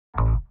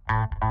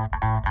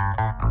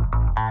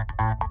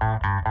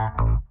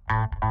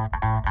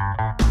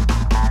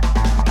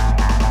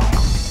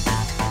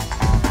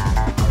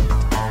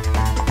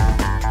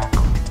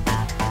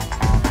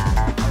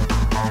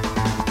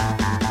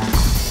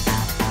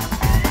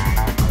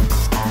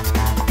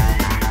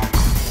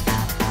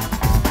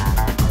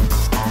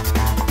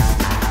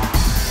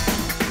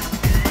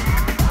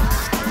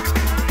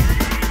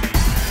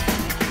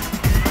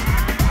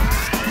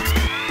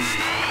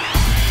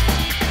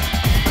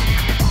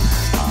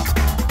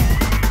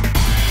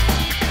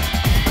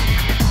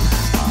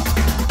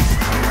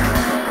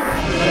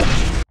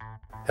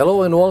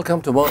Hello and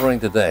welcome to Motoring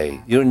Today,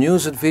 your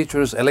news and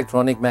features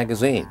electronic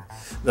magazine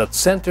that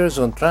centers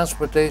on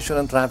transportation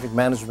and traffic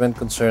management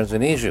concerns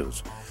and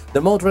issues,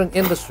 the motoring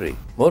industry,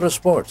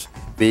 motorsports,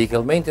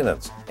 vehicle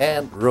maintenance,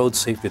 and road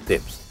safety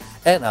tips,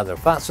 and other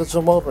facets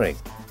of motoring.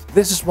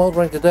 This is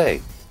Motoring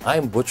Today.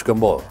 I'm Butch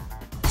Gamboa.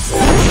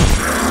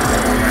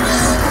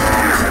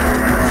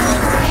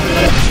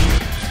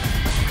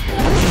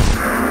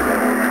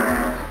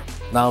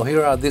 Now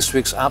here are this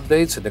week's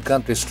updates in the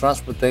country's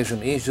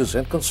transportation issues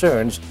and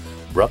concerns,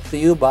 brought to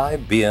you by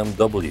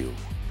BMW.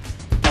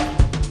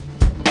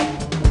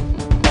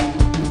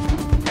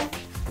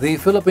 The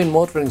Philippine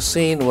motoring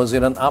scene was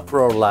in an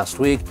uproar last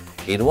week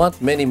in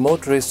what many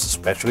motorists,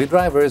 especially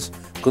drivers,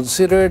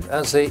 considered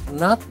as a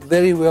not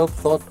very well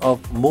thought of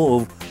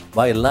move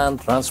by land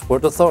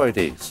transport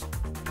authorities.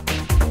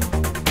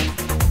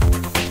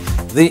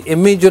 The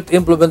immediate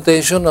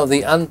implementation of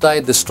the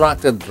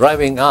Anti-Distracted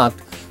Driving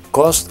Act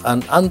caused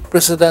an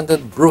unprecedented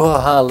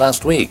brouhaha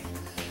last week.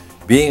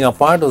 Being a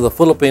part of the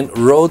Philippine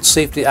Road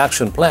Safety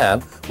Action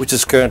Plan, which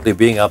is currently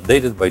being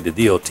updated by the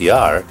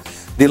DOTR,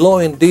 the law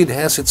indeed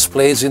has its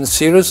place in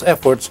serious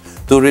efforts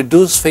to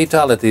reduce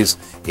fatalities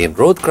in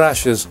road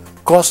crashes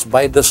caused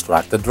by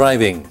distracted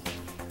driving.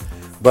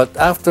 But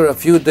after a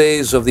few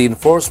days of the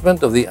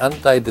enforcement of the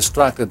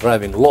Anti-Distracted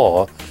Driving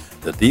Law,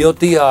 the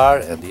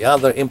DOTR and the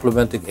other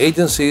implementing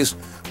agencies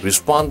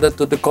responded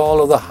to the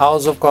call of the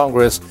House of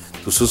Congress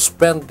to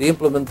suspend the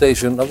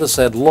implementation of the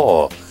said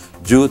law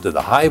due to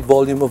the high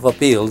volume of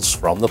appeals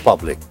from the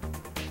public.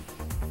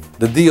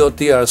 The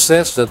DOTR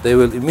says that they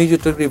will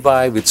immediately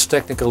revive its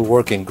technical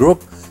working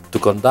group to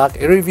conduct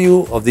a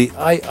review of the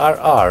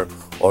IRR,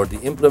 or the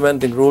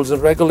Implementing Rules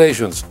and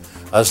Regulations,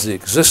 as the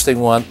existing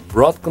one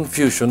brought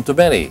confusion to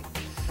many.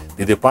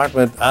 The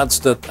department adds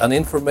that an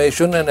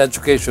information and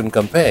education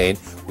campaign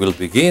will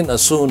begin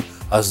as soon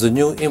as the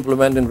new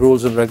Implementing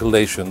Rules and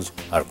Regulations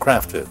are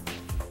crafted.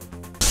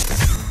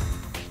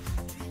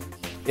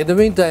 In the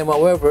meantime,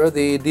 however,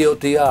 the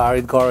DOTR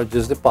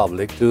encourages the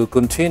public to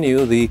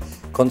continue the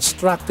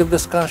constructive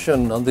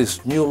discussion on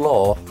this new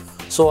law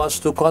so as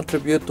to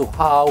contribute to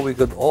how we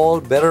could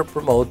all better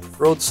promote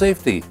road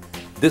safety,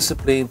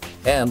 discipline,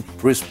 and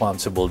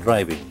responsible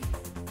driving.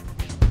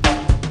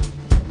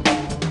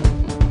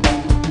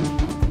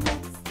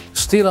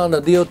 Still on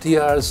the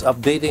DOTR's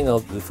updating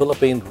of the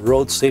Philippine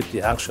Road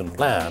Safety Action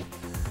Plan,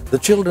 the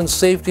Children's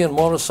Safety and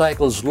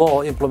Motorcycles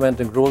Law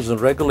Implementing Rules and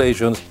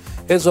Regulations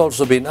has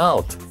also been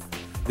out.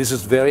 This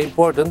is very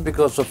important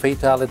because of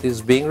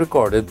fatalities being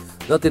recorded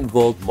that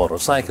involve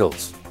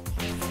motorcycles.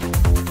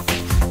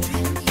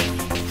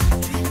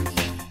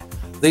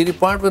 The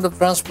Department of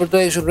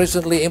Transportation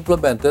recently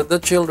implemented the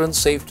Children's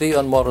Safety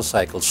on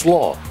Motorcycles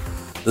Law.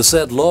 The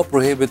said law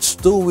prohibits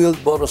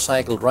two-wheeled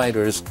motorcycle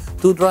riders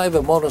to drive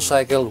a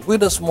motorcycle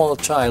with a small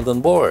child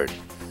on board.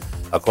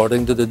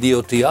 According to the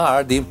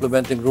DOTR, the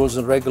Implementing Rules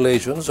and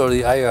Regulations, or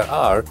the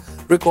IRR,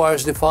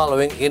 requires the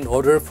following in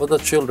order for the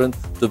children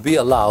to be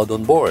allowed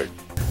on board.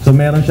 So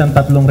meron siyang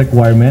tatlong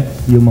requirement,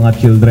 yung mga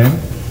children.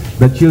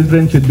 The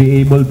children should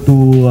be able to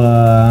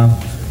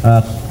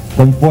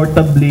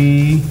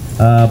comfortably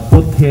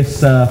put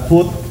his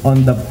foot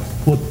on the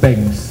foot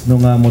pegs ng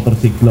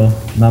motorsiklo.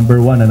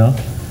 Number one, ano?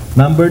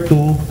 Number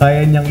two,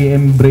 kaya niyang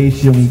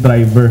i-embrace yung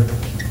driver.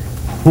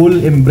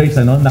 Full embrace,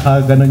 ano?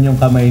 Nakaganon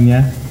yung kamay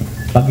niya.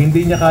 Pag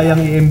hindi niya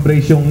kayang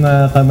i-embrace yung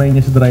kamay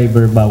niya sa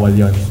driver, bawal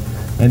yon.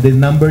 And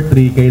then number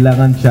 3,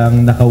 kailangan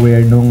siyang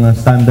naka-wear nung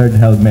standard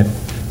helmet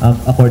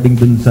according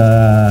dun sa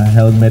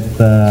helmet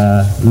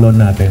law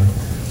natin.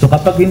 So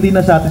kapag hindi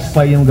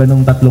na-satisfy yung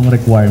ganong tatlong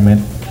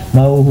requirement,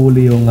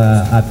 mahuhuli yung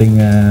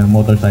ating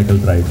motorcycle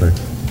driver.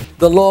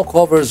 The law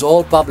covers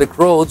all public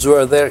roads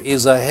where there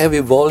is a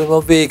heavy volume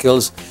of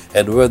vehicles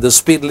and where the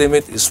speed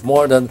limit is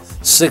more than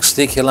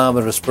 60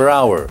 kilometers per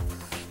hour.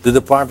 The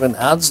department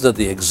adds that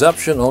the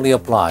exception only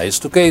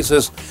applies to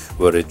cases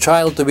where a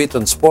child to be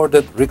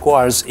transported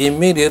requires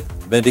immediate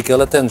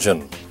medical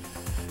attention.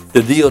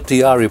 The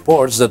DOTR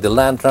reports that the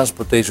Land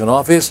Transportation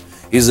Office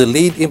is the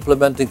lead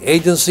implementing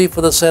agency for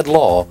the said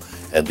law,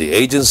 and the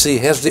agency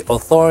has the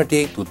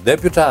authority to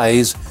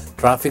deputize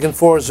traffic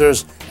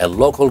enforcers and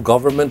local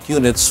government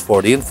units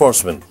for the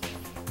enforcement.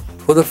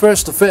 For the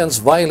first offense,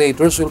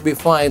 violators will be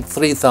fined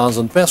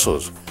 3,000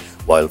 pesos,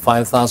 while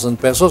 5,000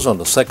 pesos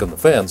on the second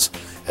offense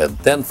and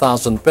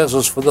 10,000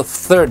 pesos for the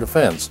third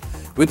offense,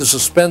 with the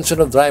suspension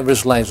of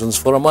driver's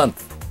license for a month.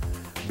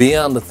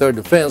 Beyond the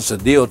third offense, the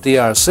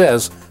DOTR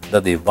says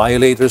that the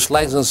violators'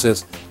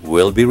 licenses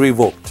will be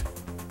revoked.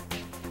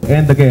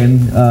 And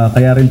again,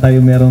 kaya rin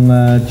tayo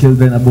merong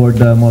children aboard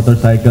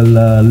motorcycle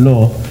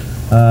law.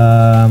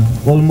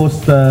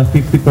 Almost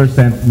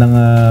 50% ng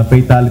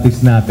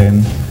fatalities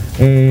natin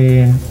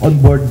on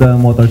board the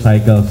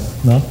motorcycles,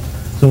 no?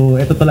 So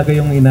ito talaga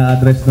yung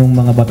ina-address ng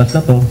mga batas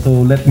na to. So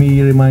let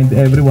me remind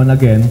everyone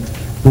again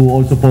to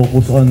also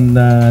focus on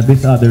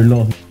this other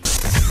law.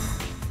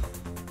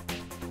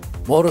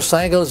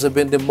 Motorcycles have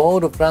been the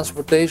mode of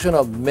transportation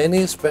of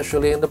many,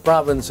 especially in the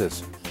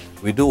provinces.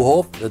 We do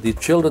hope that the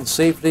Children's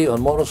Safety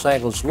on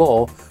Motorcycles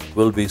Law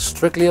will be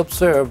strictly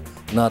observed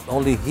not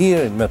only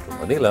here in Metro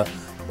Manila,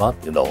 but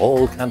in the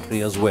whole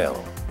country as well.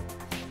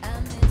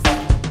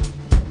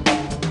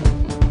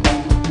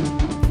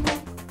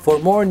 For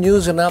more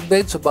news and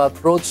updates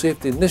about road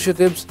safety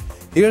initiatives,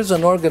 here's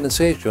an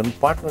organization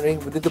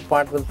partnering with the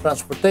Department of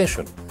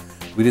Transportation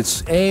with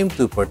its aim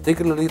to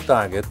particularly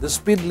target the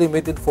speed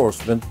limit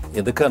enforcement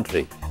in the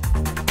country.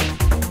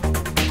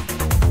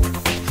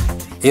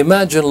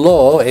 Imagine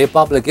Law, a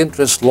public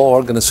interest law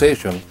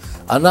organization,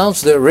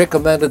 announced their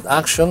recommended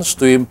actions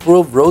to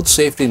improve road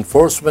safety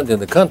enforcement in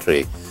the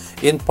country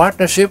in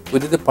partnership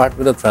with the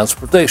Department of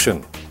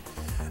Transportation.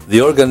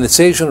 The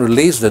organization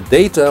released the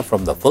data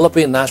from the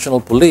Philippine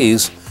National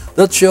Police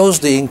that shows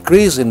the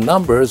increase in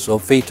numbers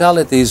of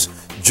fatalities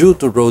due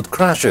to road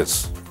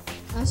crashes.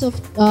 As of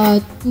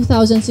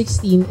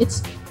 2016,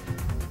 since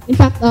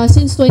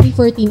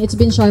 2014, it's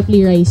been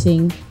sharply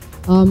rising.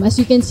 As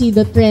you can see,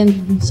 the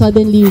trend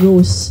suddenly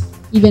rose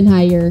even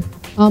higher.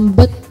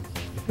 But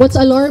what's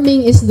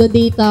alarming is the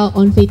data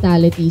on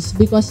fatalities,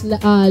 because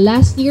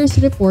last year's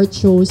report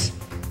shows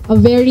a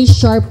very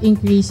sharp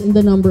increase in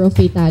the number of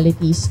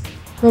fatalities,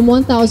 from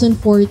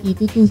 1,040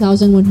 to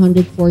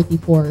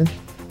 2,144.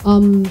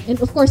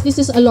 And of course, this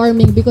is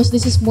alarming because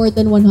this is more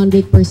than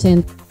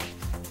 100%.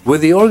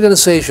 With the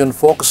organization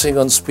focusing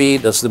on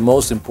speed as the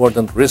most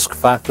important risk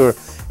factor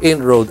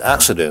in road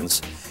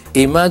accidents,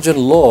 Imagine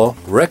Law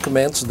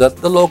recommends that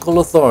the local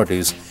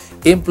authorities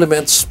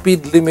implement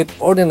speed limit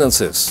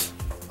ordinances.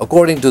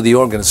 According to the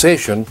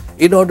organization,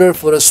 in order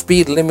for a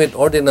speed limit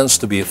ordinance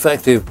to be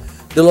effective,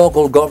 the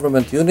local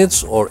government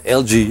units, or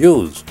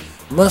LGUs,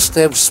 must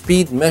have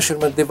speed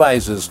measurement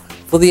devices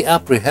for the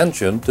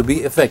apprehension to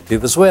be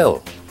effective as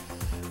well.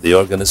 The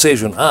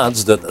organization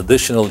adds that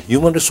additional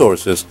human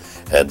resources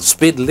and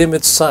speed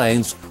limit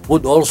signs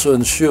would also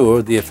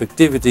ensure the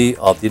effectivity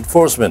of the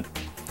enforcement.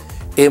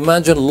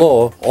 Imagine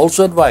Law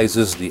also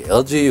advises the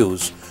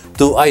LGUs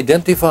to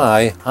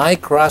identify high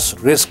crash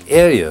risk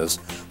areas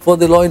for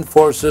the law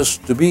enforcers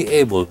to be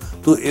able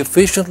to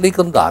efficiently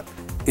conduct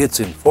its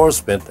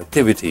enforcement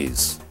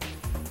activities.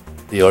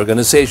 The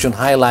organization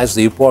highlights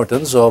the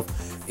importance of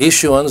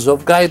issuance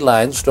of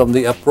guidelines from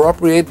the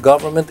appropriate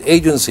government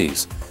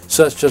agencies,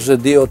 such as the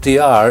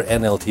DOTR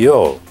and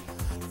LTO.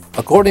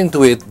 According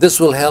to it, this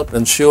will help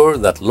ensure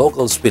that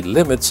local speed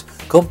limits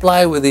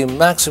comply with the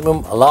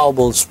maximum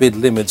allowable speed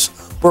limits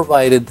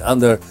provided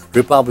under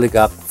Republic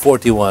Act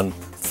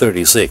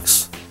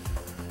 4136.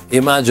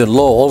 Imagine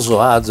Law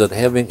also adds that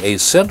having a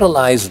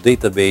centralized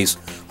database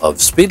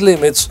of speed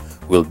limits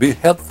will be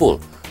helpful,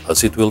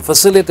 as it will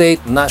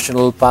facilitate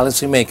national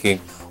policymaking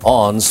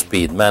on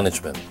speed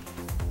management.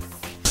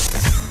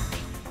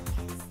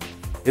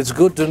 It's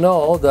good to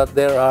know that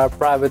there are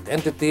private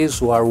entities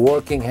who are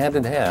working hand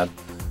in hand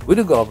with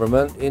the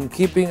government in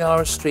keeping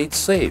our streets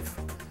safe.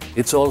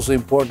 It's also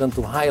important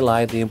to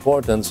highlight the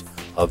importance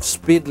of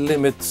speed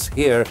limits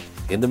here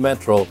in the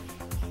metro,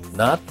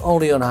 not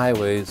only on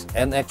highways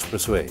and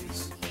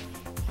expressways.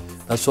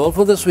 That's all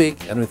for this week,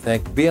 and we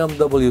thank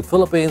BMW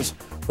Philippines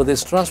for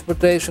this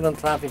transportation and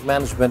traffic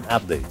management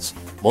updates.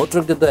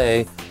 Motoring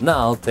Today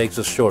now takes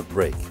a short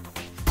break.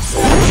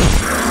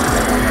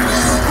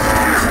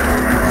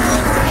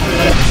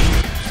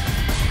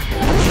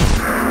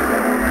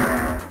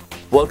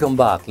 Welcome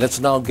back. Let's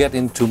now get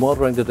into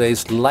Motoring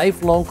Today's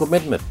lifelong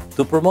commitment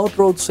to promote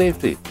road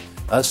safety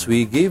as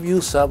we give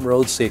you some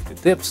road safety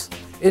tips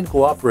in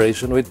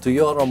cooperation with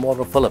Toyota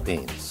Motor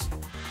Philippines.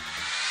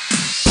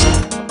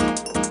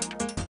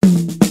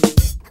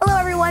 Hello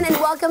everyone and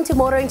welcome to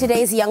Motoring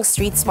Today's Young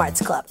Street Smarts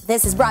Club.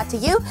 This is brought to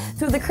you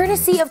through the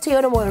courtesy of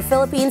Toyota Motor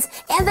Philippines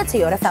and the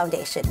Toyota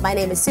Foundation. My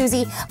name is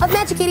Susie of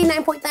Magic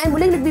 89.9.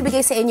 Muling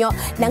nagbibigay sa inyo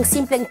ng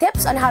simpleng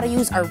tips on how to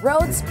use our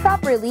roads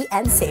properly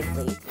and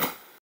safely.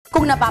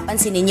 Kung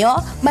napapansin ninyo,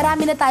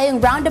 marami na tayong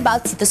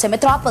roundabouts dito sa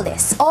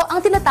Metropolis o ang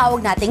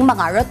tinatawag nating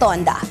mga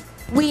rotonda.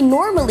 We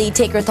normally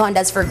take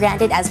rotondas for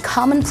granted as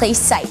commonplace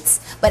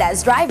sites. But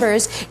as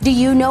drivers, do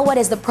you know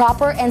what is the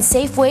proper and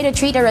safe way to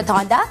treat a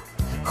rotonda?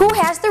 Who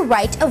has the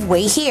right of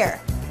way here?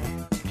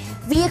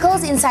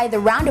 Vehicles inside the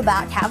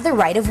roundabout have the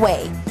right of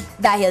way.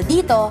 Dahil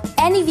dito,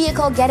 any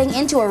vehicle getting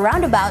into a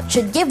roundabout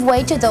should give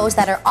way to those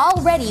that are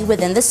already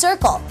within the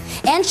circle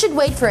and should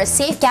wait for a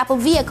safe gap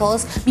of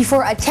vehicles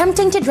before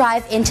attempting to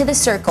drive into the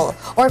circle,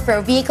 or for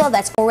a vehicle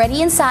that's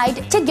already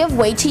inside to give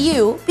way to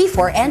you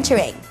before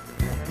entering.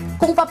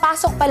 Kung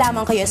papasok pa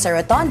lamang kayo sa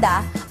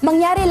rotonda,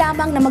 mangyari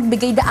lamang na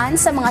magbigay daan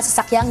sa mga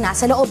sasakyang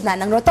nasa loob na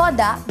ng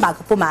rotonda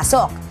bago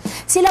pumasok.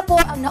 Sila po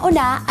ang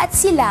nauna at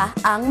sila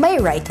ang may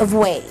right of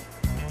way.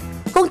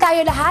 Kung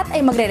tayo lahat ay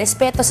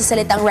magre-respeto sa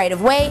salitang right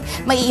of way,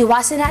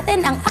 maiiwasan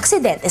natin ang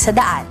aksidente sa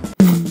daan.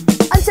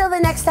 Until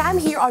the next time,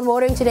 here on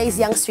Motoring Today's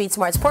Young Street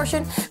Smarts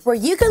portion, where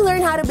you can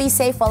learn how to be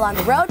safe while on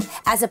the road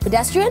as a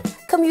pedestrian,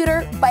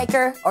 commuter,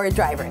 biker, or a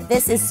driver.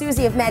 This is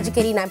Susie of Magic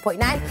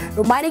 89.9,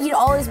 reminding you to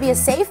always be a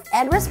safe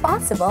and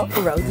responsible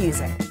road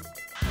user.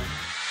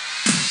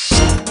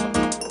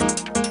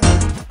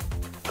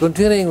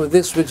 Continuing with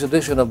this week's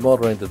edition of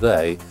Motoring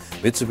Today,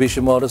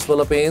 Mitsubishi Motors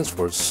Philippines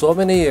for so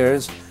many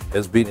years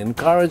has been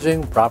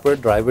encouraging proper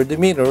driver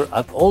demeanor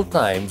at all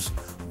times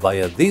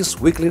via these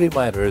weekly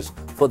reminders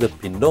for the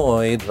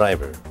Pinoy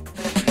driver.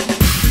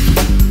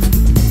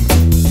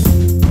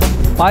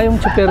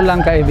 Payong tsuper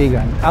lang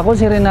kaibigan. Ako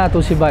si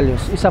Renato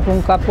Sibalios, isa pong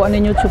kapwa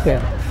ninyo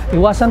tsuper.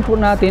 Iwasan po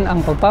natin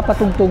ang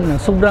pagpapatugtog ng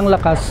sobrang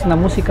lakas na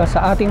musika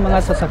sa ating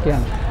mga sasakyan,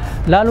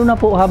 lalo na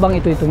po habang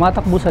ito'y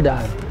tumatakbo sa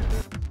daan.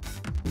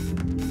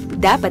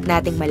 Dapat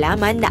nating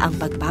malaman na ang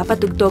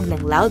pagpapatugtog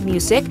ng loud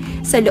music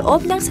sa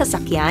loob ng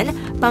sasakyan,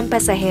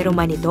 pampasahero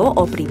man ito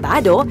o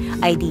pribado,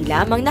 ay di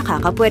lamang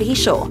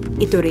nakakapwerhisyo.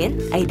 Ito rin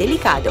ay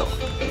delikado.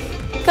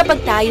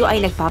 Kapag tayo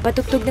ay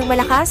nagpapatugtog ng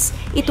malakas,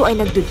 ito ay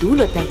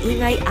nagdudulot ng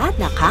ingay at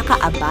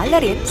nakakaabala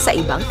rin sa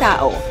ibang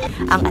tao.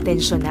 Ang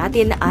atensyon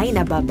natin ay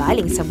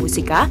nababaling sa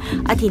musika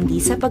at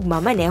hindi sa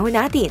pagmamaneho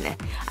natin.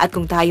 At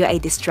kung tayo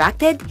ay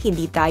distracted,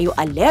 hindi tayo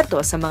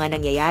alerto sa mga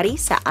nangyayari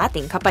sa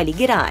ating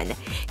kapaligiran.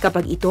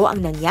 Kapag ito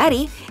ang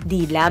nangyari,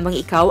 di lamang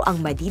ikaw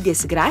ang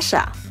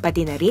madidisgrasya,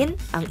 pati na rin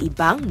ang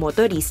ibang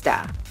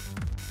motorista.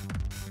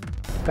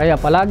 Kaya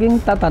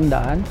palaging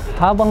tatandaan,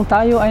 habang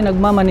tayo ay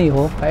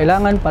nagmamaneho,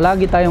 kailangan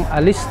palagi tayong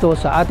alisto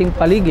sa ating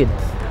paligid.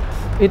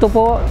 Ito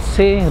po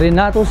si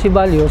Renato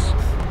Sibalios,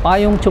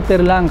 payong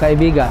tsuper lang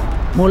kaibigan,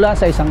 mula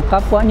sa isang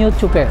kapwa nyo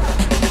tsuper.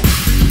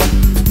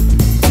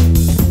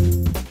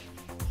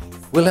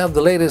 We'll have the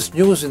latest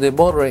news in the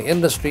motoring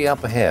industry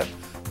up ahead.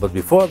 But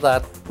before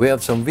that, we have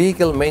some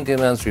vehicle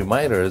maintenance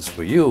reminders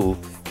for you,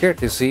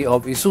 courtesy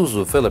of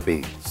Isuzu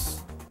Philippines.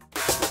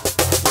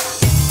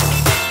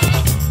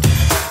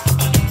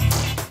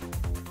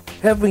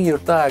 Having your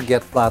tire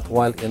get flat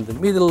while in the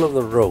middle of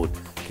the road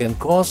can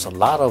cause a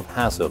lot of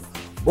hassle,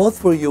 both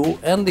for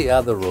you and the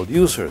other road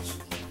users.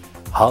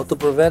 How to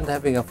prevent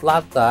having a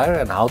flat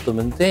tire and how to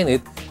maintain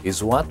it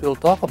is what we'll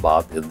talk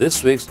about in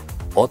this week's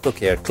Auto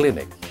Care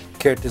Clinic,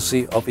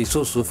 courtesy of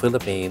Isuzu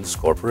Philippines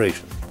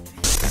Corporation.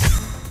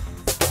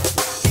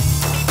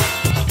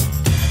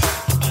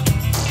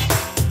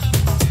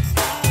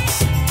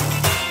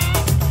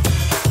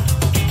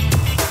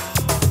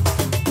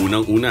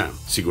 Unang-una,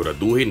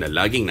 siguraduhin na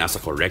laging nasa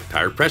correct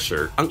tire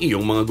pressure ang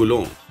iyong mga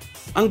gulong.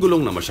 Ang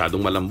gulong na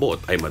masyadong malambot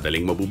ay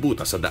madaling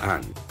mabubuta sa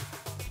daan.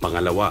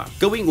 Pangalawa,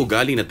 gawing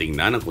ugali na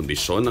tingnan ang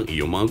kondisyon ng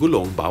iyong mga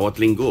gulong bawat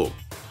linggo.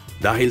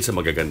 Dahil sa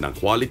magagandang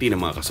quality ng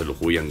mga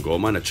kasalukuyang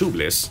goma na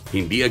tubeless,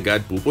 hindi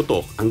agad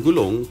puputok ang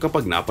gulong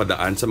kapag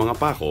napadaan sa mga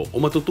pako o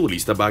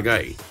matutulis na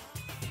bagay.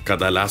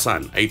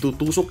 Kadalasan ay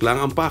tutusok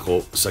lang ang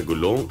pako sa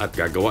gulong at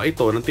gagawa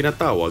ito ng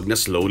tinatawag na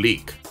slow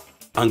leak.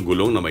 Ang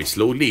gulong na may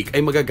slow leak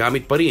ay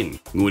magagamit pa rin,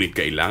 ngunit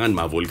kailangan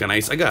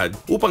ma-vulcanize agad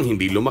upang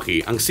hindi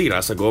lumaki ang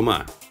sira sa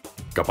goma.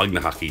 Kapag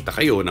nakakita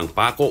kayo ng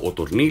pako o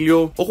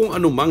tornilyo o kung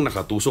anumang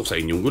nakatusok sa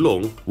inyong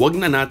gulong, huwag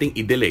na nating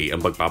i-delay ang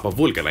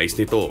pagpapavulcanize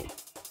nito.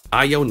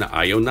 Ayaw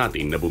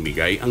natin na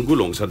bumigay ang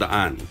gulong sa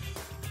daan.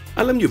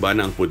 Alam niyo ba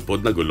na ang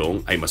pudpud na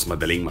gulong ay mas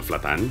madaling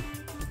maflatan?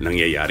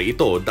 Nangyayari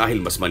ito dahil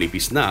mas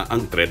manipis na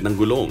ang thread ng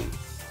gulong.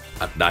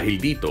 At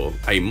dahil dito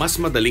ay mas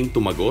madaling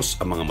tumagos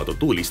ang mga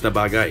matutulis na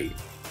bagay.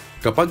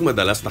 Kapag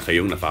madalas na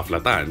kayong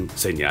napaflatan,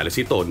 senyales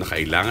ito na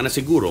kailangan na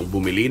sigurong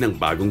bumili ng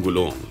bagong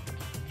gulong.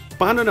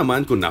 Paano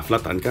naman kung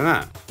naflatan ka nga?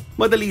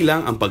 Madali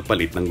lang ang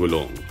pagpalit ng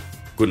gulong.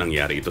 Kung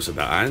nangyari ito sa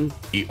daan,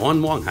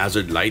 i-on mo ang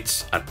hazard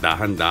lights at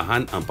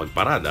dahan-dahan ang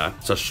pagparada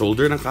sa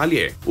shoulder ng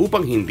kalye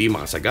upang hindi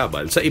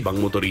makasagabal sa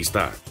ibang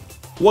motorista.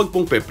 Huwag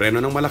pong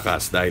pepreno ng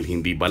malakas dahil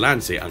hindi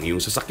balanse ang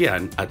iyong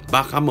sasakyan at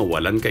baka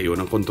mawalan kayo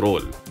ng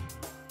kontrol.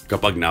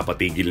 Kapag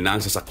napatigil na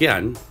ang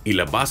sasakyan,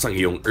 ilabas ang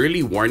iyong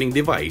early warning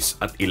device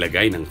at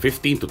ilagay ng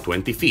 15 to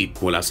 20 feet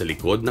mula sa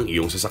likod ng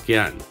iyong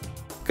sasakyan.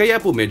 Kaya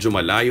po medyo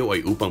malayo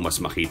ay upang mas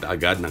makita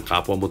agad ng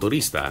kapwa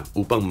motorista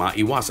upang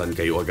maiwasan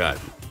kayo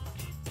agad.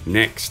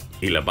 Next,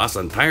 ilabas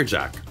ang tire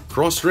jack,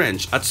 cross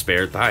wrench at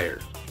spare tire.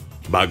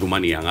 Bago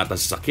man iangat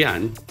ang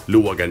sasakyan,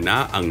 luwagan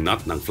na ang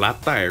nut ng flat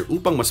tire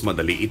upang mas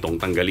madali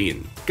itong tanggalin.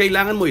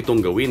 Kailangan mo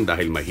itong gawin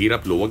dahil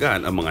mahirap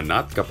luwagan ang mga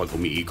nut kapag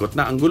umiikot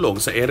na ang gulong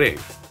sa ere.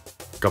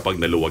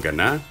 Kapag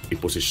naluwagan na,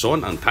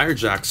 iposisyon ang tire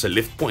jack sa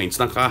lift points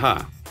ng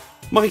kaha.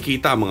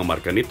 Makikita ang mga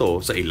marka nito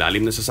sa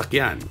ilalim ng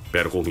sasakyan,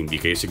 pero kung hindi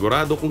kayo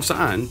sigurado kung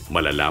saan,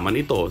 malalaman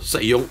ito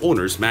sa iyong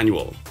owner's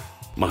manual.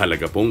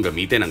 Mahalaga pong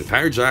gamitin ang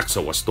tire jack sa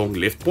wastong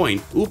lift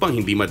point upang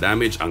hindi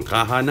ma-damage ang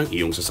kaha ng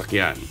iyong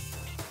sasakyan.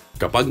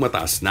 Kapag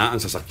mataas na ang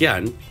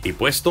sasakyan,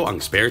 ipwesto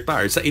ang spare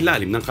tire sa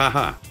ilalim ng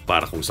kaha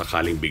para kung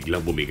sakaling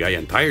biglang bumigay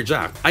ang tire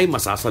jack ay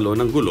masasalo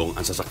ng gulong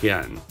ang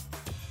sasakyan.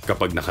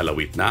 Kapag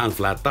nakalawit na ang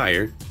flat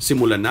tire,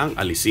 simulan na ang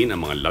alisin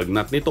ang mga lug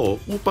nut nito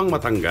upang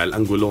matanggal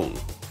ang gulong.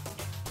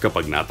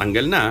 Kapag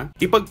natanggal na,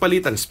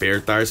 ipagpalit ang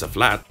spare tire sa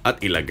flat at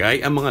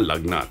ilagay ang mga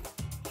lug nut.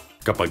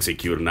 Kapag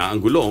secure na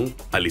ang gulong,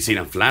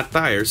 alisin ang flat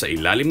tire sa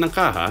ilalim ng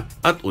kaha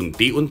at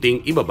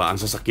unti-unting ibaba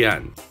ang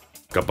sasakyan.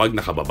 Kapag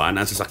nakababa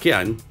na ang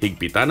sasakyan,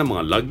 higpitan ang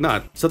mga lug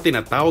nut sa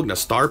tinatawag na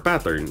star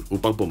pattern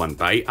upang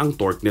pumantay ang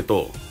torque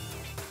nito.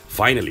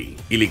 Finally,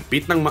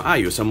 iligpit ng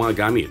maayos ang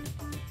mga gamit.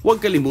 Huwag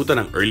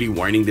kalimutan ang early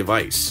warning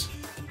device.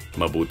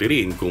 Mabuti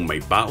rin kung may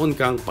baon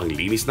kang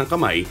panglinis ng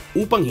kamay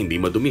upang hindi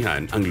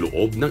madumihan ang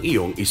loob ng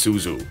iyong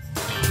Isuzu.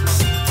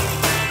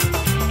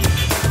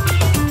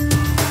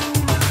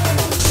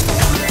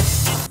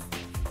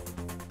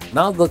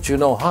 Now that you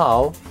know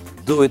how,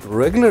 do it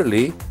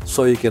regularly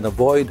so you can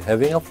avoid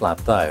having a flat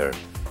tire.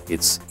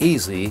 It's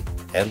easy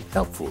and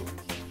helpful.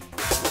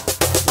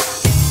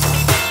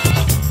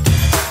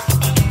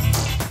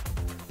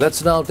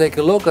 Let's now take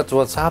a look at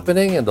what's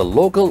happening in the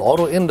local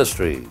auto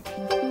industry.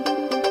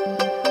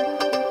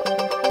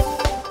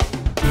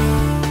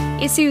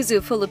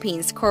 Isuzu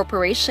Philippines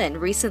Corporation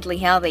recently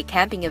held a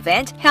camping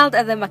event held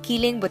at the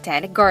Makiling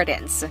Botanic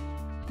Gardens.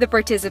 The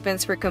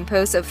participants were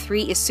composed of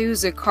 3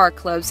 Isuzu car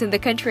clubs in the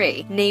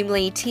country,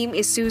 namely Team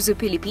Isuzu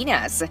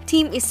Pilipinas,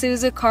 Team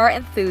Isuzu Car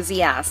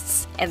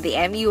Enthusiasts, and the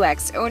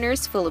MUX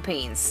Owners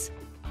Philippines.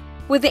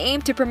 With the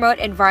aim to promote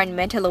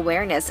environmental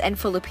awareness and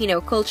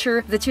Filipino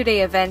culture, the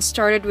two-day event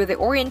started with the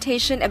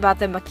orientation about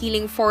the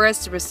Makiling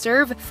Forest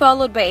Reserve,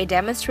 followed by a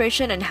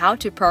demonstration on how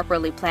to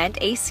properly plant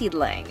a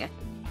seedling.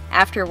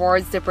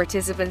 Afterwards, the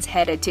participants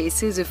headed to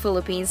Isuzu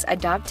Philippines'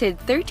 adopted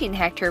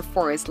 13-hectare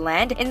forest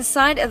land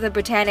inside of the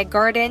Botanic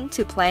Garden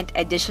to plant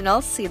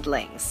additional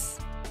seedlings.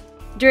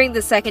 During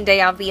the second day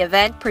of the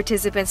event,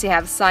 participants who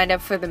have signed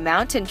up for the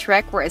mountain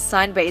trek were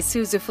assigned by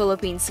Isuzu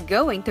Philippines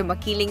going to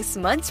Makiling's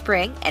Mud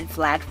Spring and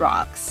Flat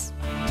Rocks.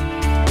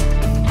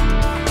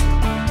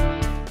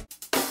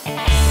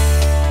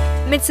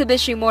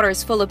 Mitsubishi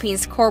Motors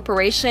Philippines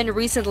Corporation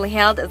recently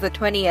held the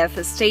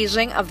 20th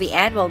staging of the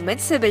annual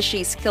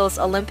Mitsubishi Skills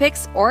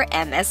Olympics, or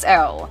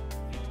MSO.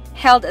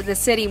 Held at the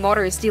City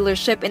Motors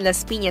dealership in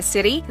Las Piñas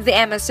City, the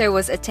MSO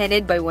was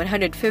attended by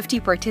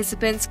 150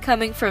 participants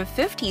coming from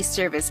 50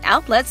 service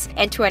outlets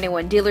and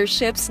 21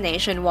 dealerships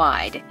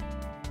nationwide.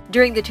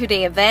 During the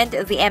two-day event,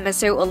 the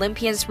MSO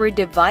Olympians were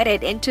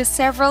divided into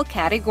several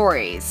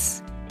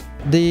categories.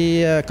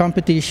 The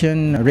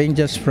competition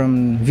ranges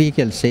from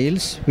vehicle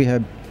sales. We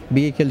have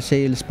vehicle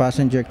sales,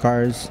 passenger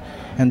cars,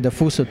 and the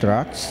Fuso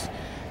trucks.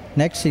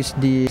 Next is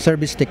the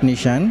service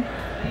technician.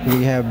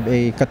 We have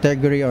a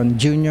category on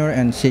junior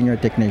and senior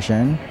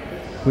technician.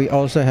 We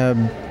also have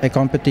a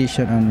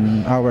competition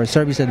on our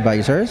service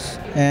advisors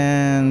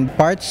and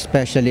parts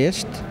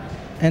specialist.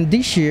 And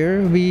this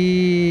year,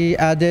 we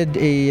added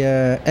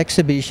a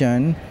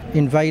exhibition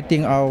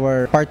inviting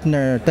our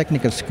partner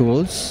technical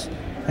schools,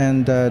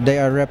 and they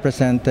are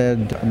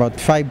represented about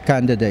 5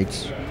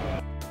 candidates.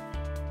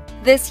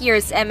 This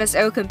year's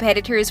MSO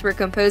competitors were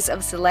composed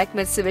of select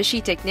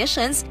Mitsubishi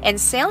technicians and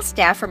sales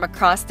staff from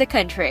across the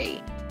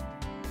country.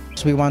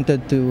 We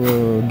wanted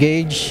to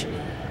gauge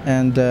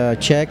and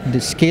check the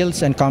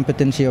skills and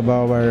competency of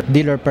our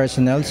dealer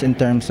personnel in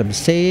terms of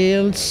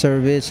sales,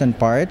 service, and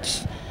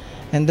parts.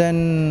 And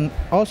then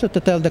also to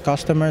tell the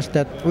customers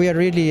that we are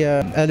really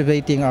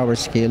elevating our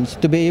skills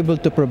to be able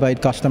to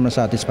provide customer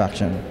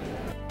satisfaction.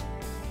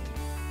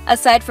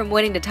 Aside from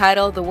winning the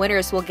title, the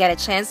winners will get a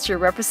chance to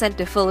represent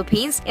the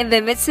Philippines in the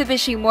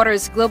Mitsubishi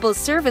Motors Global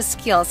Service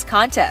Skills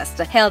Contest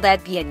held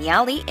at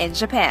Biennale in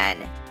Japan.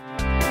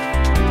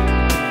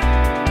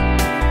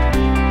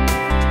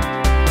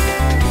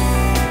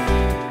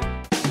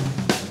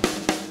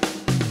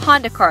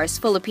 Honda Cars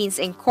Philippines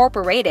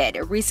Incorporated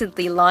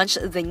recently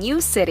launched the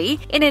new city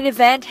in an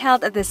event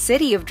held at the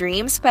City of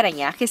Dreams,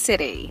 Parañaque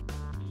City.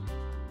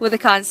 With the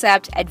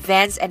concept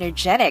Advanced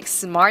Energetic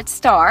Smart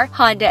Star,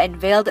 Honda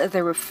unveiled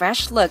the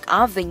refreshed look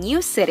of the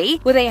new city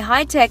with a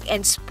high-tech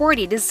and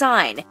sporty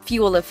design,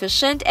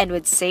 fuel-efficient and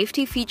with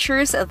safety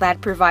features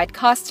that provide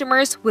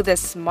customers with the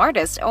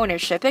smartest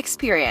ownership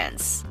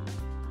experience.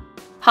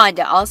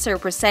 Honda also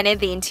presented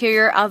the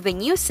interior of the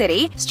new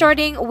city,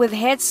 starting with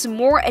its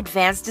more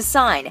advanced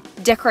design,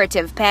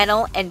 decorative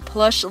panel, and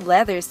plush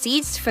leather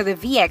seats for the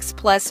VX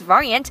Plus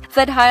variant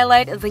that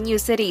highlight the new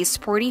city's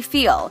sporty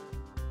feel.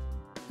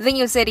 The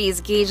new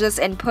city's gauges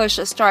and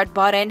push-start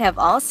button have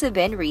also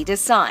been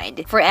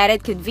redesigned. For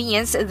added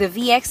convenience, the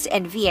VX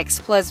and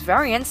VX Plus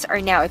variants are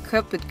now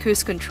equipped with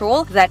cruise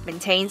control that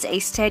maintains a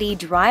steady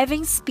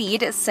driving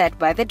speed set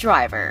by the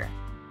driver.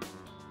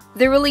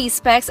 The release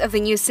specs of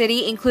the new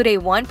city include a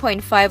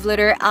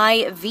 1.5-liter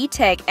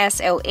i-VTEC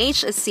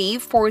SOHC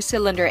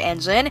 4-cylinder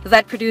engine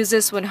that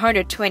produces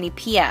 120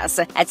 PS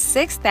at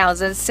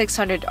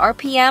 6,600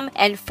 RPM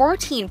and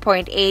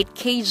 14.8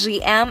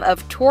 kgm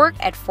of torque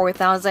at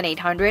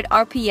 4,800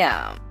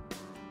 RPM.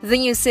 The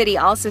new city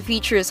also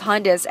features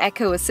Honda's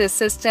Eco Assist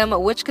system,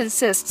 which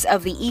consists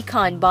of the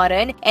Econ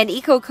button and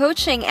Eco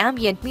Coaching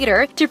ambient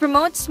meter to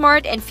promote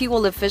smart and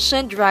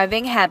fuel-efficient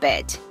driving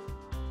habit.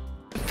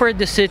 For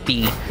the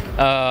city,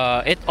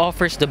 it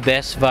offers the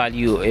best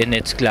value in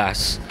its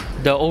class.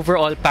 The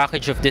overall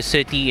package of the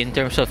city in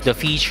terms of the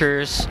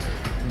features,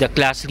 the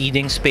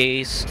class-leading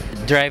space,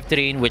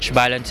 drivetrain which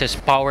balances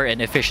power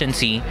and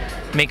efficiency,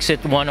 makes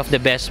it one of the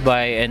best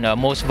buy and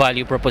most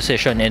value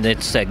proposition in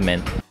its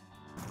segment.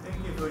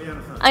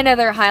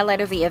 Another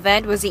highlight of the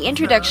event was the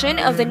introduction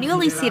of the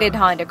newly seated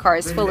Honda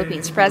Cars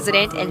Philippines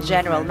President and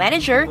General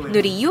Manager,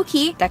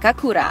 Noriyuki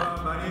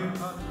Takakura.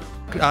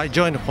 I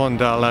joined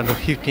Honda around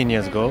 15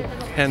 years ago,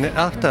 and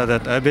after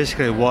that I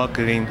basically worked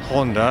in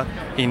Honda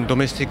in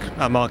domestic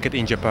market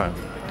in Japan.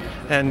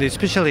 And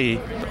especially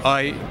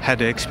I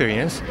had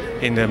experience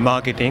in the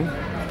marketing,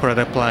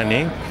 product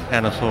planning,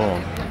 and so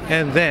on.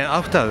 And then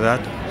after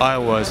that I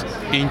was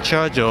in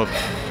charge of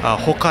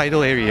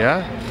Hokkaido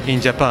area in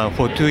Japan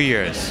for 2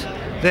 years.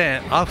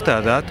 Then after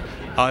that,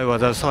 I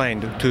was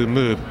assigned to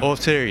move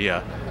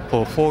Australia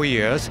for 4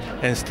 years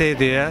and stay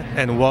there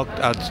and worked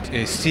as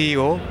a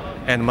CEO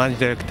and managing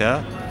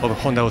director of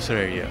Honda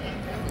Australia.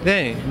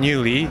 Then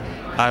newly,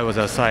 I was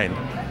assigned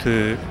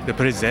to the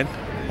president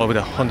of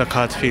the Honda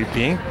Cars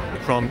Philippines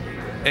from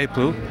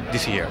April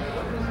this year.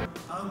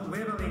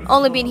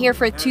 Only been here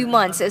for 2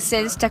 months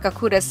since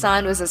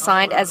Takakura-san was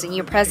assigned as the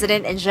new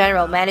president and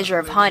general manager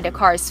of Honda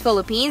Cars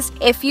Philippines.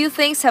 A few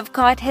things have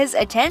caught his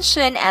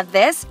attention, and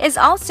this is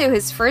also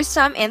his first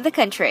time in the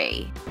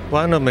country.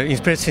 One of the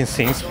interesting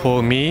things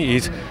for me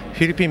is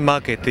Philippine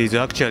market is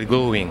actually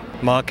growing.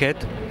 Market,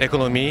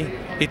 economy,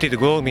 it is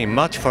growing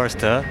much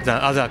faster than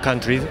other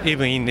countries,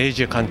 even in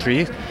Asia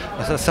countries.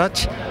 As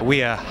such,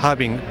 we are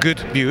having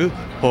good view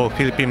for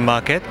Philippine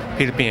market,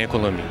 Philippine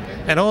economy.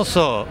 And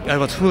also, I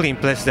was fully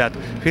impressed that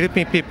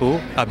Philippine people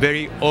are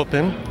very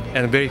open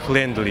and very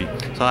friendly.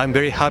 So I'm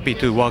very happy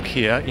to work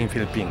here in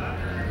Philippines.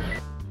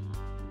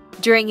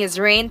 During his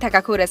reign,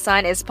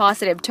 Takakura-san is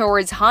positive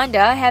towards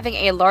Honda having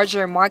a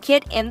larger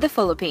market in the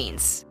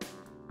Philippines.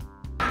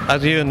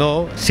 As you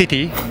know,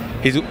 City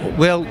is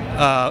well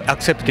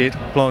accepted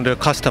from the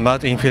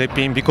customers in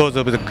Philippines because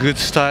of the good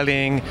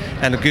styling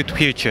and good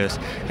features.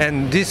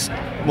 And this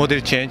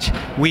model change,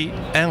 we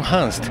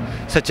enhanced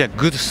such a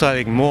good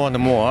styling more and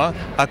more.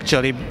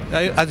 Actually,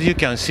 as you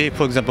can see,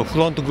 for example,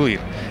 front grille,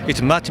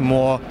 it's much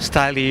more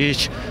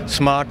stylish,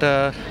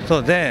 smarter.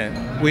 So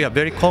then we are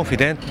very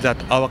confident that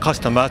our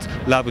customers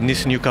love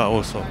this new car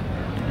also.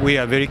 We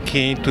are very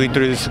keen to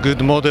introduce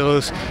good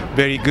models,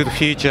 very good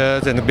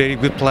features, and very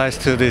good price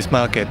to this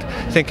market.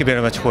 Thank you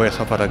very much for your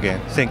support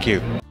again. Thank you.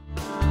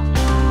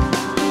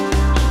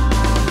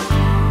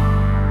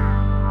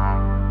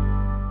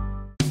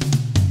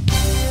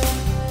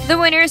 The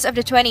winners of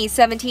the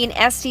 2017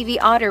 STV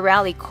Auto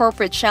Rally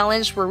Corporate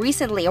Challenge were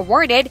recently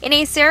awarded in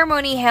a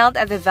ceremony held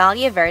at the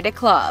Valle Verde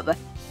Club.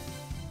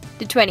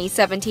 The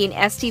 2017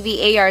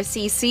 STV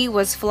ARCC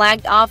was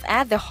flagged off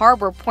at the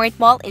Harbor Point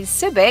Mall in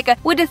Subic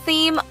with the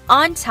theme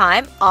On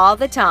Time, All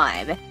the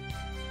Time.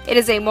 It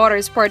is a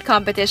motorsport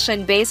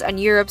competition based on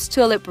Europe's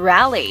Tulip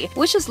Rally,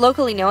 which is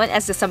locally known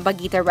as the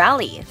Sampaguita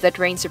Rally, that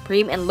reigned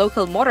supreme in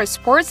local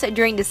motorsports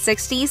during the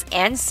 60s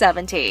and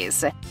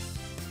 70s.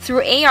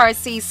 Through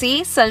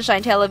ARCC,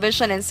 Sunshine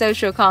Television and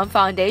Sociocom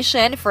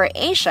Foundation for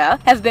Asia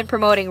have been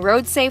promoting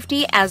road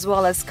safety as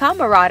well as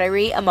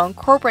camaraderie among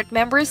corporate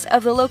members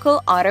of the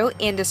local auto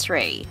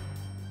industry.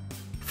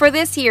 For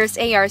this year's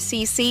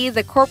ARCC,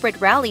 the corporate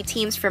rally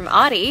teams from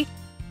Audi,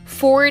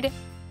 Ford,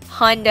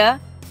 Honda,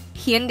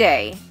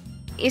 Hyundai,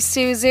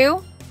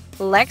 Isuzu,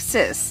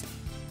 Lexus,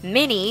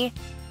 Mini,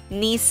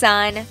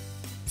 Nissan,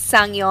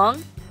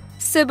 SsangYong,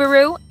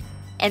 Subaru,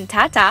 and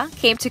Tata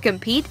came to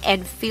compete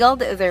and field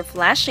their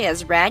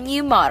flashiest brand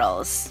new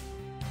models.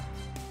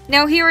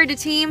 Now here are the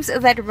teams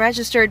that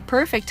registered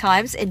perfect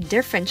times in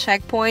different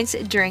checkpoints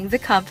during the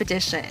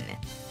competition.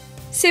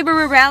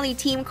 Subaru Rally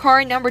Team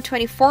Car number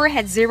 24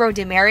 had 0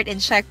 demerit in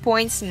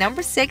checkpoints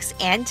number 6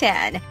 and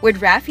 10, with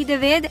Rafi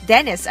David,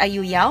 Dennis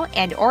Ayuyao,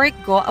 and Oric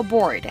Go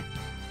aboard.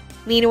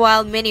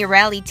 Meanwhile, Mini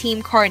Rally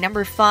Team Car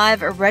number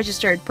 5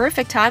 registered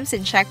perfect times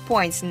in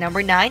checkpoints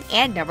number 9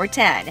 and number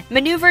 10,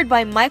 maneuvered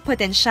by Mike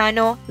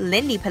Potenciano,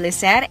 Lindy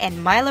Pellicer,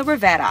 and Milo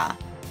Rivera.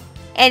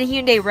 And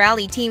Hyundai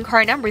Rally Team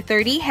Car number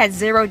 30 had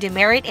 0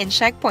 demerit in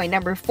checkpoint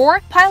number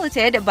 4,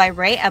 piloted by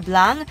Ray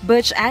Ablang,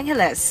 Butch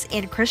Angeles,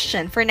 and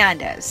Christian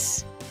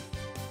Fernandez.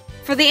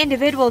 For the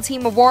individual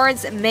team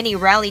awards, Mini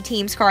Rally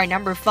Team's Car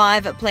number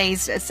 5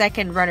 placed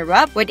second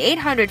runner-up with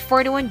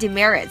 841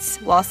 demerits,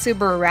 while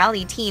Subaru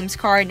Rally Team's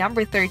Car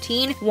number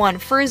 13 won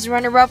first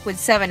runner-up with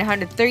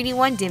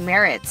 731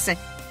 demerits.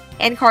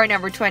 And car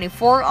number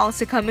 24,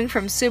 also coming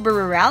from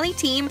Subaru Rally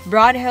Team,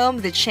 brought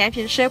home the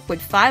championship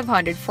with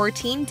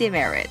 514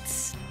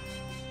 demerits.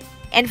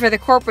 And for the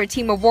corporate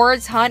team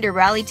awards, Honda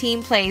Rally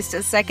Team placed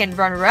a second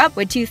runner-up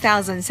with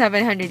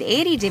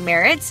 2,780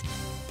 demerits,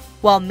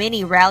 while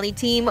Mini Rally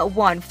Team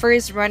won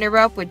first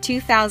runner-up with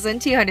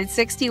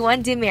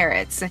 2,261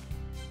 demerits,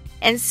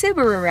 and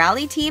Subaru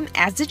Rally Team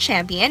as the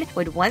champion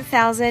with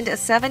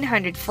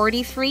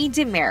 1,743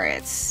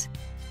 demerits.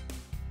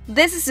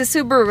 This is the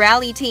Subaru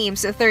Rally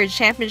Team's third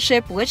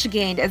championship, which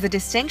gained the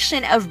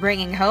distinction of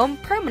bringing home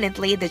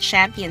permanently the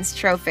Champions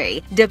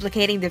Trophy,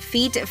 duplicating the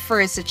feat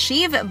first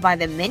achieved by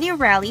the Mini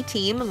Rally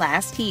Team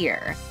last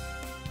year.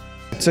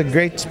 It's a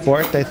great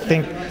sport. I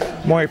think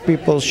more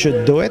people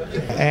should do it,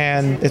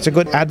 and it's a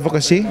good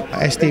advocacy,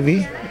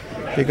 STV,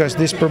 because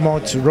this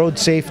promotes road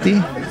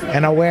safety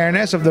and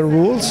awareness of the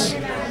rules,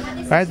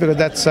 right? Because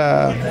that's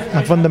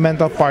a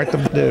fundamental part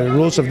of the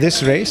rules of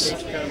this race.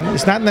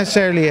 It's not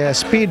necessarily a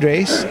speed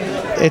race,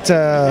 it's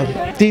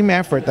a team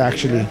effort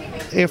actually.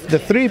 If the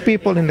 3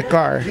 people in the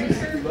car,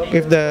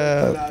 if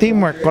the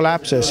teamwork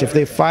collapses, if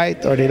they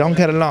fight or they don't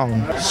get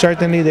along,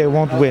 certainly they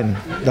won't win.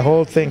 The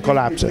whole thing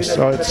collapses.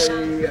 So it's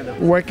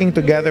working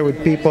together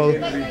with people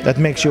that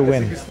makes you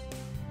win.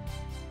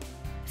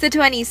 The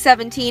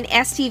 2017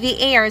 STV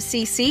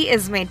ARCC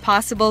is made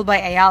possible by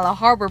Ayala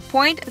Harbor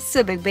Point,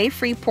 Subic Bay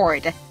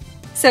Freeport,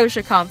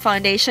 Sociacom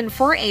Foundation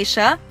for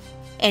Asia,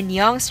 and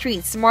Yonge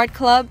Street Smart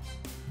Club,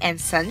 and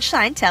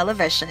Sunshine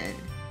Television.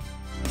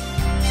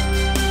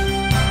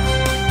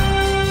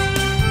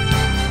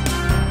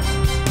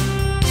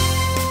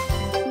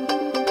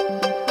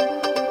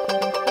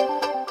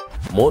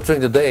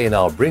 Motoring Today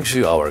now brings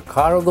you our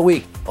Car of the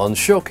Week on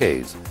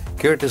Showcase,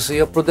 courtesy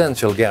of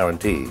Prudential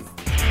Guarantee.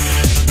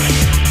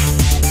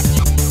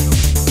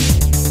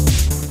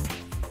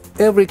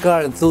 Every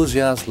car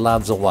enthusiast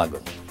loves a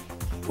wagon.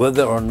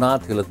 Whether or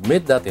not he'll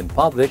admit that in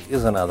public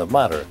is another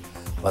matter,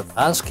 but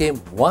ask him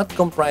what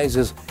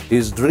comprises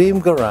his dream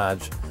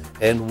garage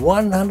and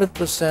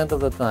 100%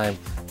 of the time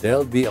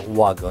there'll be a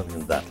wagon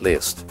in that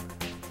list.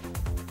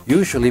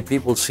 Usually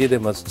people see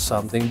them as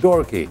something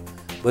dorky,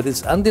 but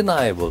it's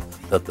undeniable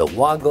that the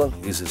wagon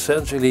is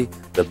essentially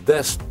the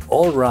best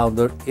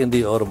all-rounder in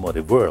the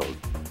automotive world.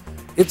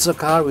 It's a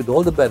car with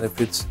all the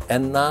benefits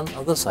and none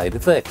of the side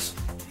effects.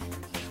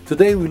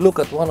 Today we look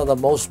at one of the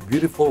most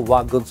beautiful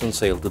wagons on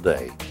sale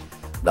today,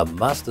 the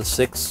Mazda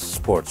 6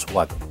 Sports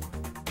Wagon.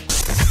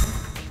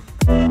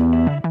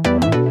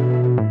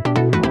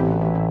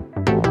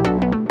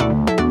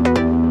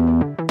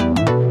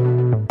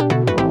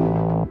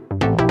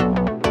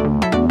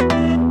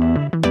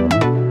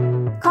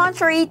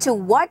 Contrary to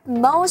what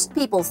most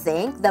people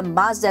think, the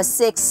Mazda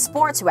 6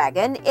 Sports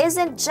Wagon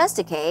isn't just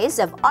a case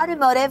of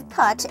automotive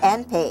cut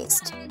and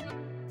paste.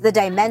 The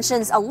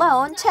dimensions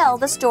alone tell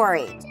the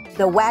story.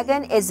 The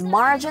wagon is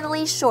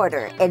marginally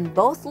shorter in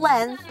both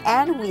length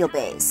and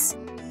wheelbase.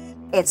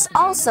 It's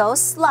also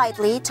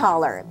slightly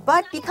taller,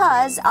 but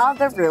because of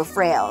the roof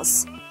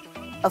rails.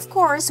 Of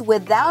course,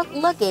 without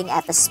looking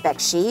at the spec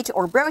sheet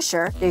or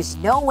brochure, there's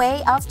no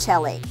way of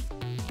telling.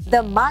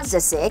 The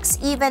Mazda 6,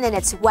 even in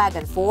its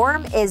wagon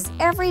form, is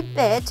every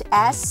bit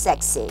as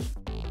sexy.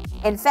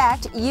 In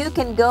fact, you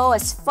can go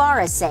as far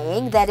as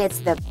saying that it's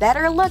the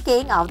better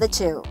looking of the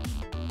two.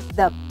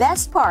 The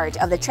best part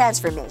of the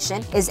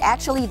transformation is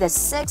actually the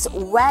 6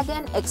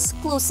 wagon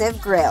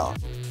exclusive grille.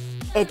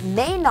 It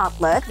may not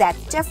look that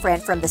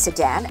different from the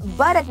sedan,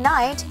 but at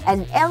night,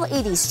 an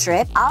LED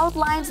strip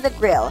outlines the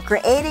grille,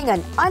 creating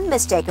an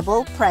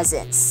unmistakable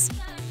presence.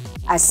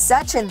 As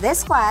such, in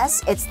this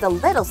class, it's the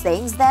little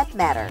things that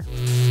matter.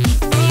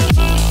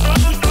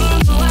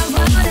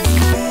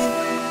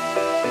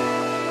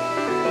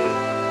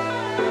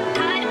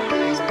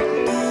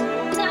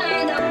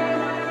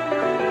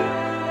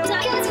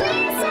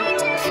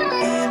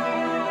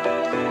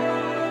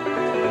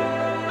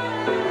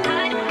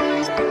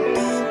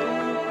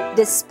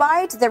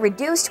 Despite the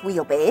reduced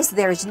wheelbase,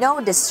 there's no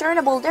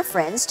discernible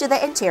difference to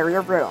the interior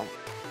room.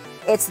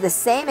 It's the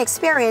same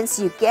experience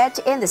you get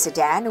in the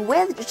sedan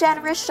with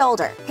generous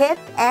shoulder, hip,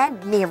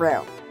 and knee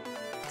room.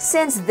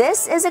 Since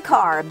this is a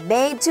car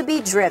made to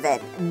be driven,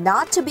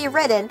 not to be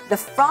ridden, the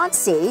front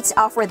seats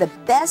offer the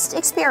best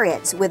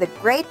experience with a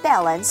great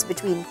balance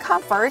between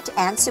comfort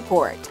and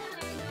support.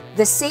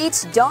 The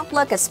seats don't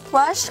look as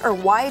plush or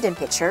wide in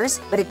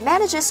pictures, but it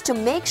manages to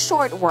make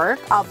short work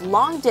of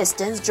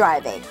long-distance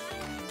driving.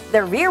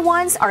 The rear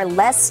ones are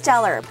less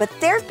stellar, but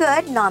they're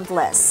good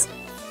nonetheless.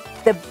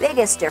 The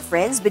biggest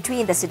difference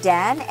between the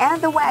sedan and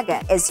the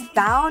wagon is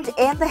found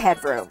in the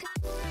headroom.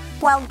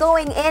 While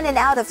going in and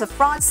out of the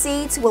front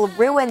seats will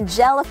ruin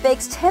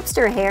gel-affixed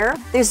hipster hair,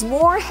 there's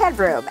more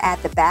headroom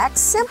at the back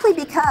simply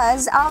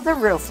because of the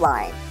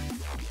roofline.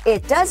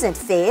 It doesn't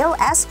feel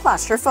as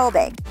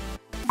claustrophobic.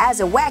 As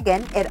a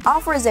wagon, it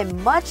offers a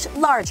much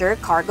larger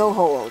cargo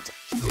hold.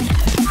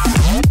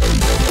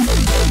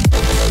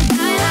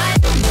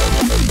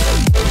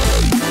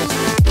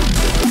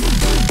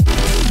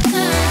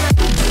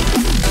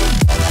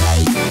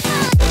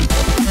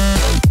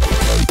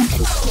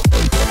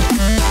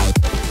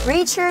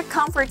 Creature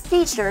comfort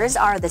features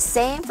are the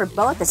same for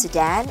both the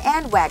sedan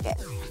and wagon.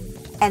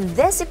 And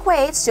this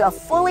equates to a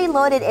fully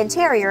loaded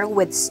interior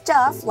with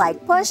stuff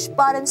like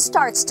push-button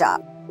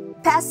start-stop,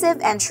 passive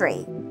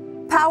entry,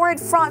 powered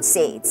front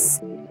seats,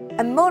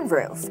 a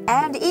moonroof,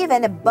 and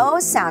even a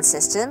Bose sound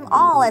system,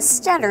 all as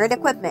standard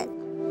equipment.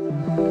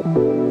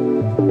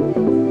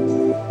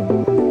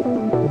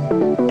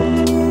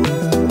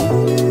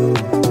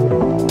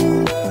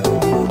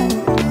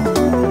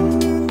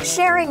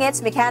 Sharing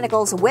its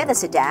mechanicals with a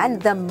sedan,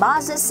 the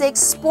Mazda 6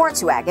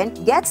 Sports Wagon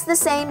gets the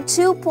same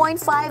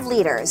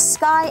 2.5-liter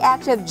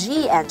Skyactiv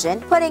G engine,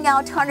 putting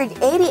out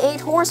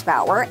 188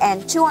 horsepower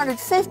and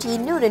 250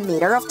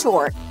 Nm of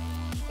torque.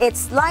 It's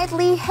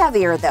slightly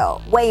heavier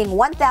though, weighing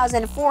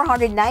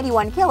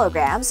 1,491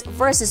 kilograms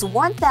versus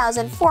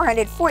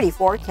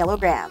 1,444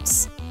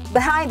 kilograms.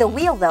 Behind the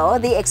wheel though,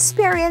 the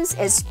experience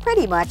is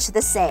pretty much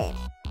the same.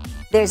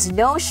 There's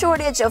no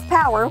shortage of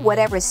power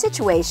whatever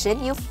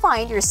situation you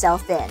find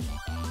yourself in.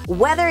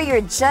 Whether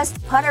you're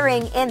just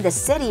puttering in the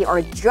city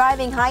or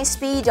driving high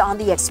speed on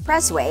the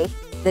expressway,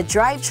 the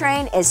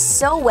drivetrain is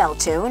so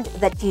well-tuned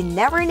that you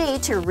never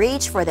need to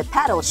reach for the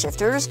paddle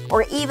shifters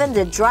or even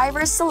the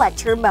driver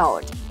selector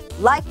mode.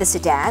 Like the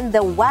sedan,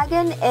 the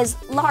wagon is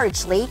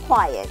largely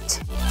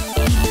quiet.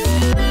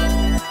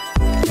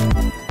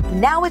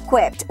 Now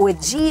equipped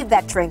with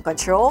G-Vectoring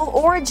Control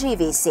or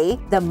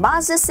GVC, the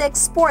Mazda 6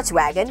 sports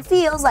wagon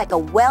feels like a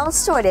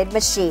well-sorted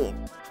machine.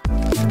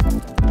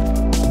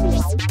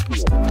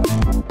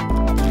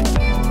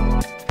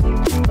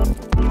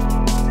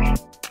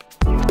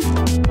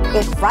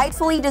 It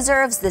rightfully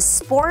deserves the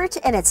sport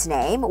in its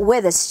name,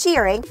 with a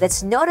steering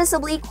that's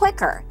noticeably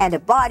quicker and a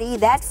body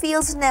that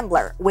feels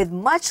nimbler with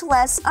much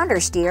less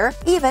understeer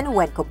even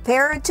when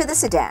compared to the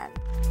sedan.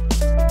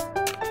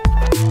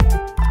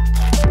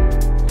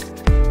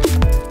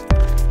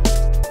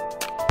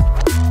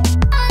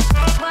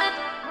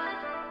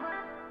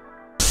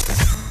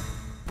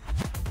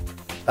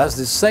 As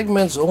the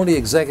segment's only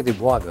executive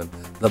wagon,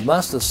 the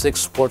Mazda 6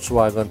 sports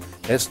wagon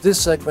has this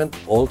segment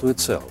all to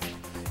itself.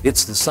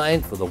 It's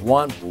designed for the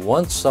one who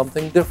wants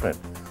something different,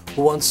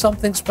 who wants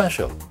something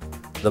special.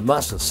 The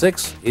Mazda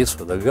 6 is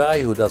for the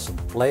guy who doesn't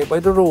play by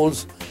the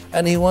rules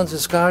and he wants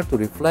his car to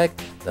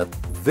reflect that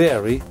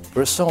very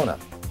persona.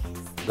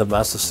 The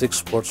Mazda 6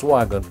 sports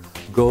wagon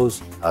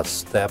goes a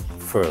step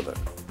further.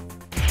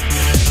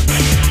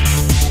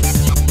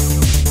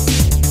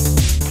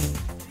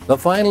 The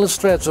final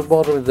stretch of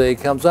Motoring Today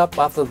comes up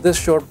after this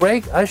short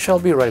break. I shall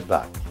be right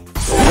back.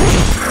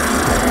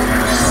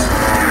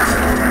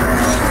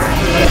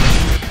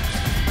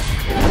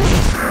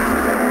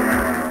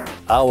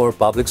 Our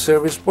public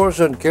service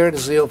portion,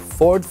 courtesy of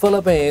Ford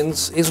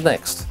Philippines, is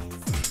next.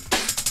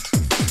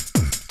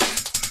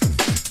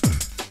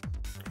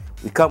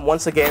 We come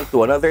once again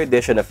to another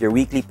edition of your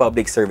weekly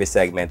public service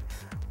segment,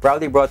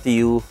 proudly brought to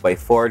you by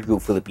Ford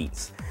Group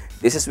Philippines.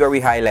 This is where we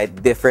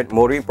highlight different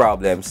motoring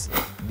problems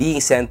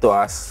being sent to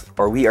us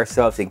or we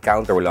ourselves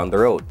encounter along the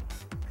road.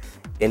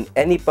 In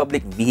any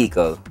public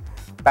vehicle,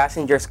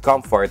 passengers'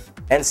 comfort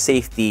and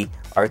safety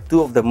are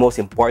two of the most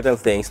important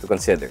things to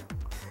consider.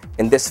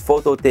 In this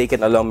photo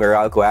taken along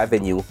Meralco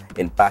Avenue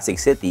in Pasig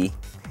City,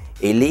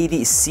 a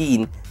lady is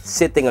seen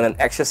sitting on an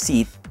extra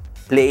seat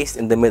placed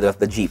in the middle of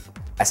the jeep.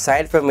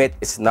 Aside from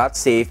it's not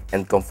safe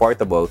and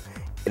comfortable,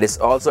 it is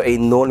also a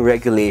known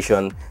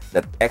regulation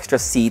that extra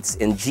seats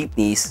in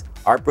jeepneys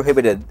are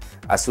prohibited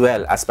as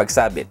well as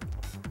pagsabit.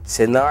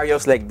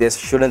 Scenarios like this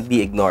shouldn't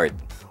be ignored.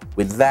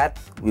 With that,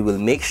 we will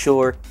make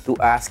sure to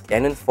ask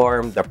and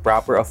inform the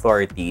proper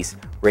authorities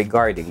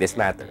regarding this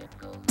matter.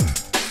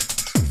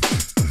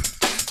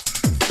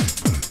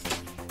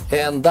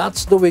 And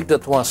that's the week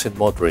that was in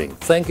motoring.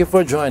 Thank you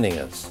for joining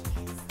us.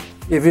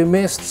 If you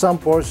missed some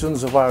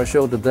portions of our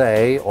show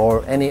today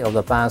or any of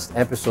the past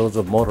episodes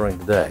of Motoring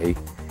Today,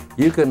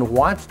 you can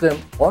watch them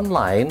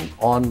online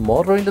on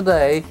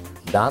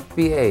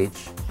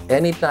motoringtoday.ph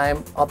any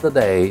time of the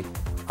day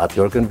at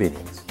your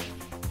convenience.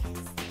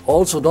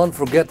 Also, don't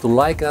forget to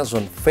like us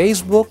on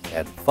Facebook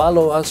and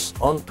follow us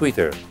on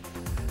Twitter.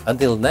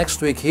 Until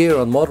next week here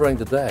on Motoring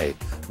Today,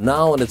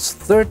 now in its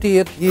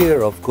 30th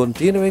year of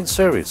continuing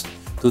service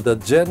to the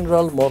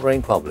general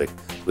motoring public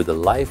with a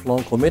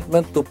lifelong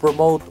commitment to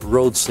promote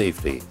road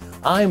safety.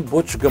 I'm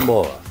Butch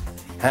Gamboa.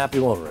 Happy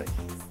motoring.